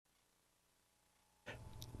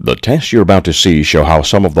The tests you're about to see show how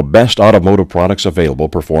some of the best automotive products available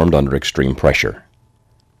performed under extreme pressure.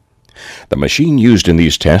 The machine used in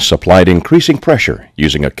these tests applied increasing pressure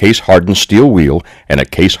using a case-hardened steel wheel and a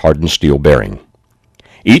case-hardened steel bearing.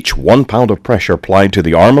 Each 1 pound of pressure applied to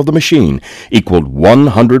the arm of the machine equaled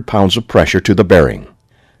 100 pounds of pressure to the bearing.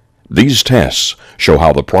 These tests show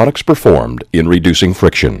how the products performed in reducing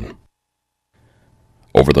friction.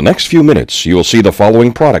 Over the next few minutes, you will see the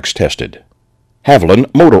following products tested: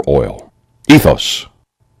 Haviland motor oil, Ethos,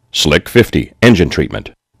 Slick 50 engine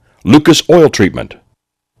treatment, Lucas oil treatment,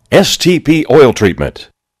 STP oil treatment,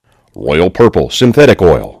 Royal Purple synthetic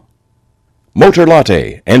oil, Motor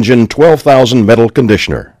Latte engine 12,000 metal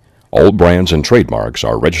conditioner. All brands and trademarks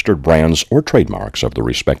are registered brands or trademarks of the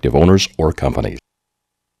respective owners or companies.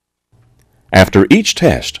 After each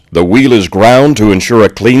test, the wheel is ground to ensure a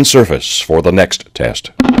clean surface for the next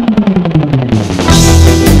test.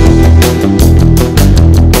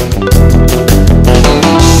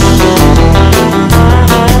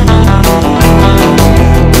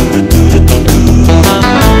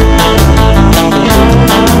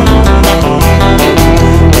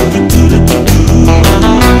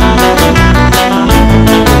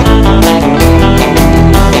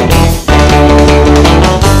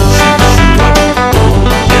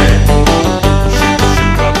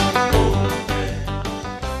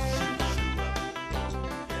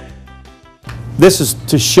 This is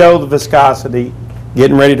to show the viscosity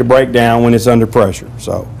getting ready to break down when it's under pressure.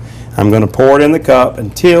 So I'm going to pour it in the cup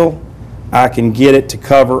until I can get it to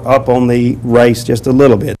cover up on the race just a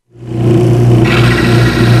little bit.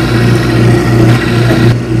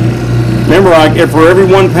 Remember, for every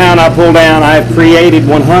 1 pound I pull down, I have created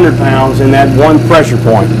 100 pounds in that one pressure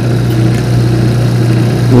point.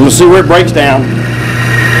 We'll see where it breaks down.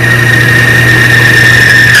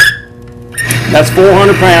 That's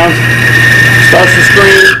 400 pounds. Starts to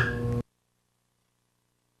scream.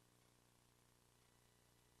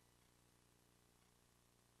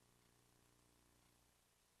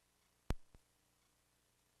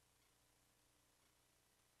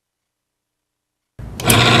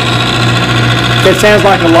 It sounds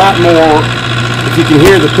like a lot more if you can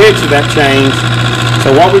hear the pitch of that change.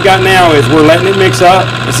 So what we got now is we're letting it mix up.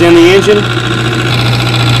 It's in the engine.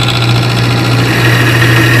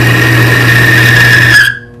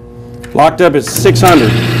 Locked up at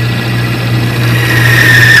 600.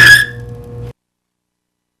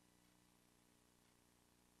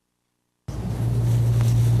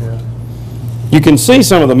 You can see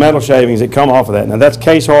some of the metal shavings that come off of that. Now that's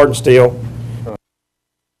case hardened steel.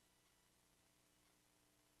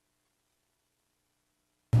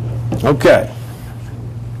 Okay.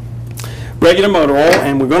 Regular motor oil,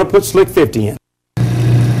 and we're going to put Slick 50 in.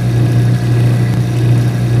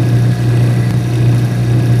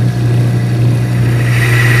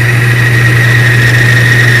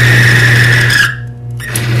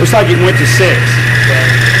 Looks like it went to 6.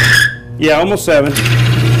 Yeah, almost 7.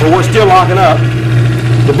 But we're still locking up.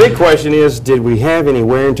 The big question is, did we have any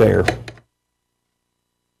wear and tear?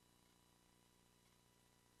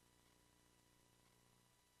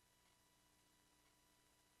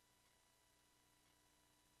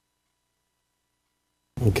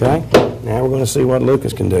 Okay, now we're going to see what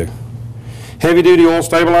Lucas can do. Heavy duty oil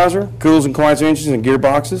stabilizer, cools and quiets engines and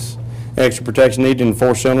gearboxes. Extra protection needed in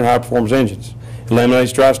 4-cylinder high performance engines.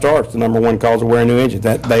 Eliminates dry starts, the #1 cause of wear a new engine.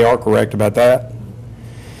 They are correct about that.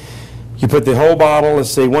 You put the whole bottle, let's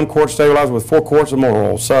see, 1 quart stabilizer with 4 quarts of motor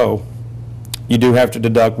oil. So you do have to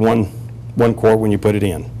deduct one quart when you put it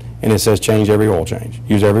in. And it says change every oil change.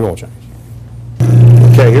 Use every oil change.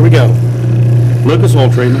 Okay, here we go. Lucas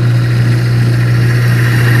oil treatment.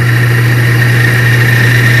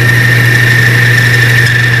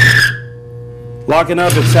 Locking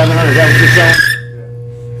up at 700, is that what you're showing?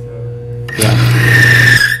 Yeah.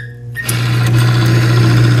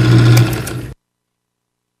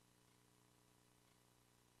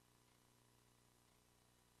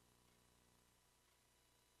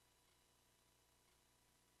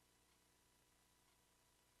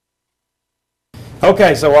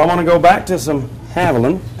 Okay, so I want to go back to some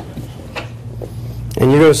Haviland,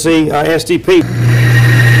 and you're going to see STP.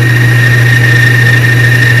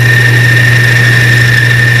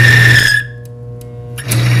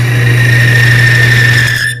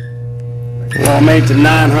 Well, I made it to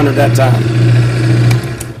 900 that time.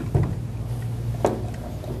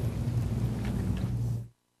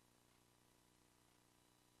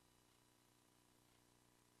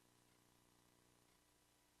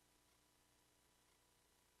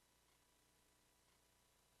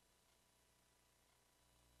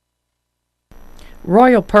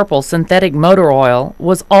 Royal Purple synthetic motor oil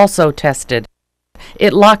was also tested.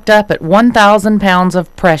 It locked up at 1,000 pounds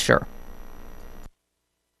of pressure.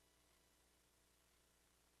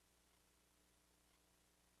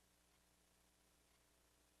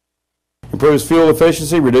 Improves fuel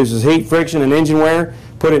efficiency, reduces heat, friction, and engine wear.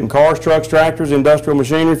 Put it in cars, trucks, tractors, industrial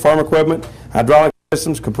machinery, farm equipment, hydraulic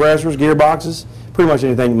systems, compressors, gearboxes, pretty much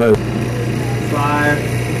anything that moves.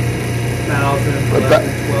 5,000,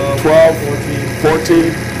 11, 12, 14,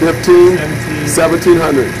 14, 15,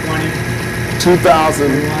 1700, 2000,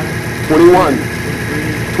 21,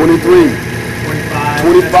 23,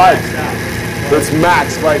 25. That's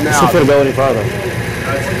max right now. See if it'll go any further.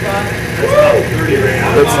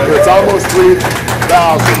 It's almost 3,000.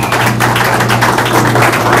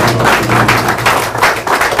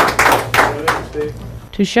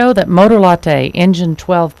 To show that Motor Latte Engine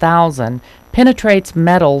 12,000 penetrates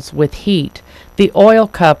metals with heat, the oil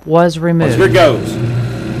cup was removed. Here it goes.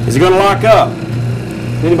 Is it going to lock up?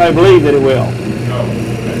 Does anybody believe that it will? No.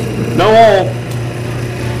 No oil.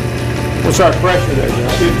 What's our pressure there, John?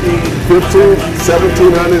 15,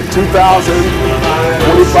 1700, 2000,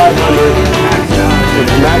 2500.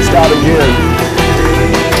 It's maxed out again.